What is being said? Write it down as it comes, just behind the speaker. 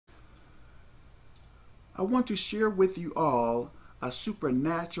I want to share with you all a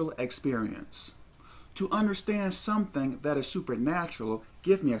supernatural experience. To understand something that is supernatural,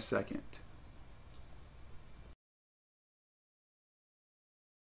 give me a second.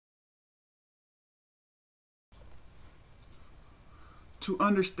 To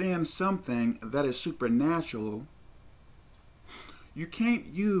understand something that is supernatural, you can't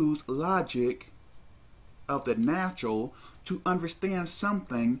use logic of the natural to understand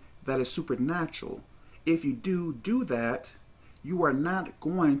something that is supernatural. If you do that, you are not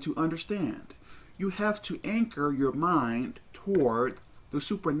going to understand. You have to anchor your mind toward the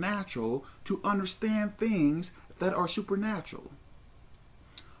supernatural to understand things that are supernatural.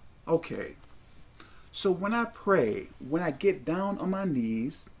 Okay, so when I pray, when I get down on my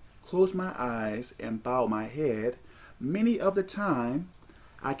knees, close my eyes, and bow my head, many of the time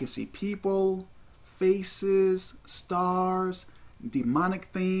I can see people, faces, stars, demonic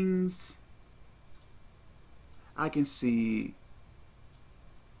things. I can see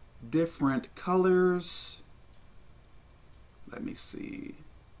different colors. Let me see.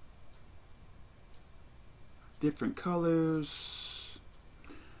 Different colors.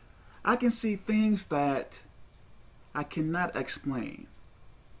 I can see things that I cannot explain.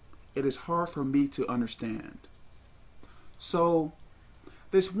 It is hard for me to understand. So,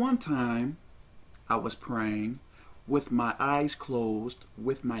 this one time I was praying with my eyes closed,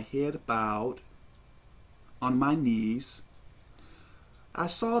 with my head bowed, on my knees. I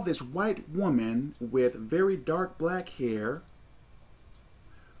saw this white woman with very dark black hair.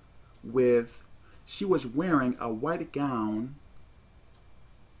 She was wearing a white gown,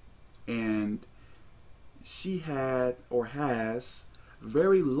 and she had or has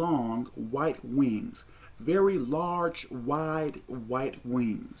very long white wings, very large, wide, white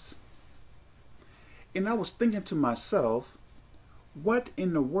wings. And I was thinking to myself, what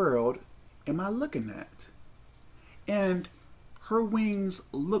in the world am I looking at? And her wings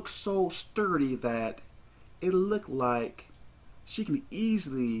looked so sturdy that it looked like she can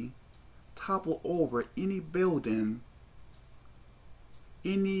easily topple over any building,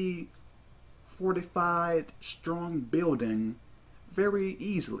 any fortified, strong building very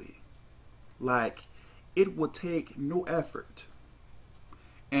easily. Like, it would take no effort.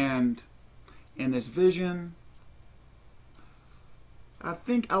 And in this vision, I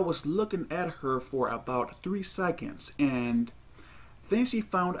think I was looking at her for about 3 seconds, and then she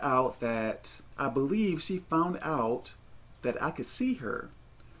found out that, I believe she found out that I could see her.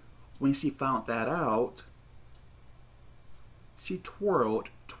 When she found that out, she twirled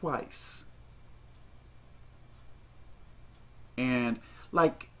twice. And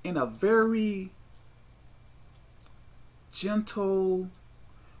like in a very gentle,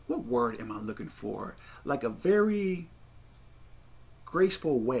 what word am I looking for? Like a very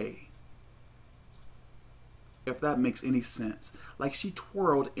graceful way, if that makes any sense. Like she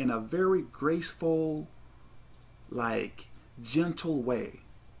twirled in a very graceful, like gentle way.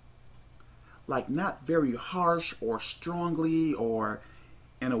 Like not very harsh or strongly or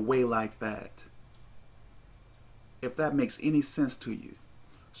in a way like that. If that makes any sense to you.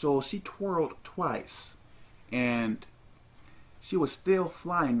 So she twirled twice, and she was still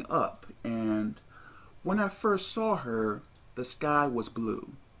flying up. And when I first saw her, the sky was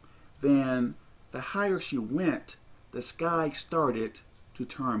blue. Then the higher she went, the sky started to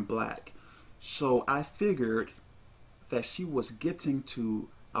turn black. So I figured that she was getting to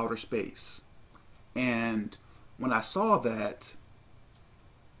outer space. And when I saw that,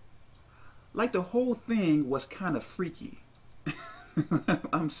 like the whole thing was kind of freaky.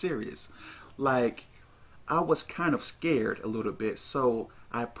 I'm serious. Like, I was kind of scared a little bit, so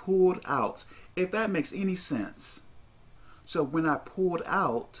I pulled out, if that makes any sense. So when I pulled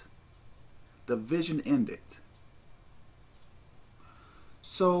out, the vision ended.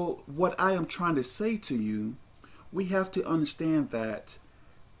 So what I am trying to say to you, we have to understand that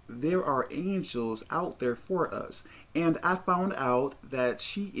there are angels out there for us. And I found out that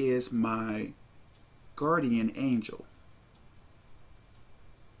she is my guardian angel.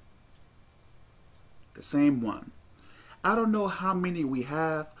 The same one. I don't know how many we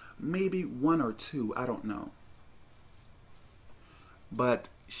have, maybe 1 or 2, I don't know. But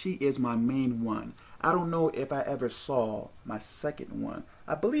she is my main one. I don't know if I ever saw my second one.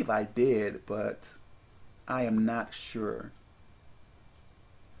 I believe I did, but I am not sure.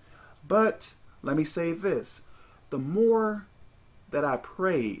 But let me say this. The more that I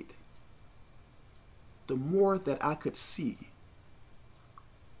prayed, the more that I could see.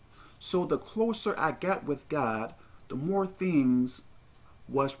 So the closer I got with God, the more things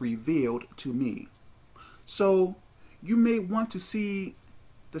was revealed to me. So you may want to see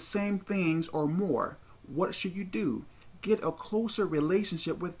the same things or more. what should you do? Get a closer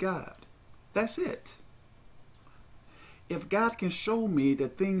relationship with God. That's it. If God can show me the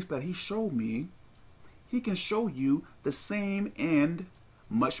things that he showed me, he can show you the same and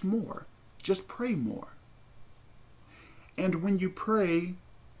much more. Just pray more. And when you pray,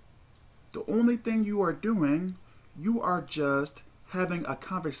 the only thing you are doing, you are just having a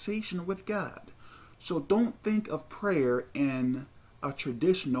conversation with God. So don't think of prayer in a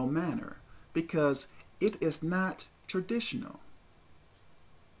traditional manner, because it is not traditional.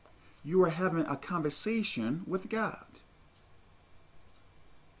 You are having a conversation with God.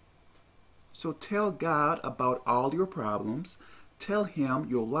 So tell God about all your problems. Tell him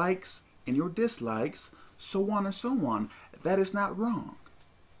your likes and your dislikes, so on and so on. That is not wrong.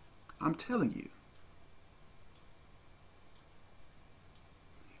 I'm telling you.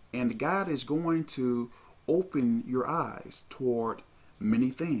 And God is going to open your eyes toward many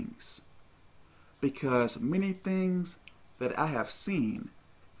things. Because many things that I have seen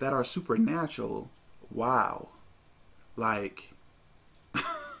that are supernatural, wow. Like,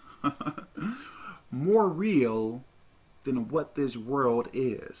 more real than what this world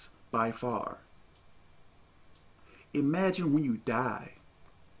is by far. Imagine when you die.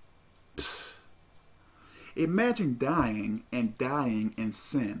 Imagine dying in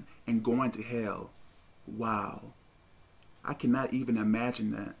sin and going to hell. Wow. I cannot even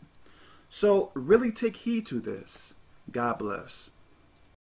imagine that. So really take heed to this. God bless.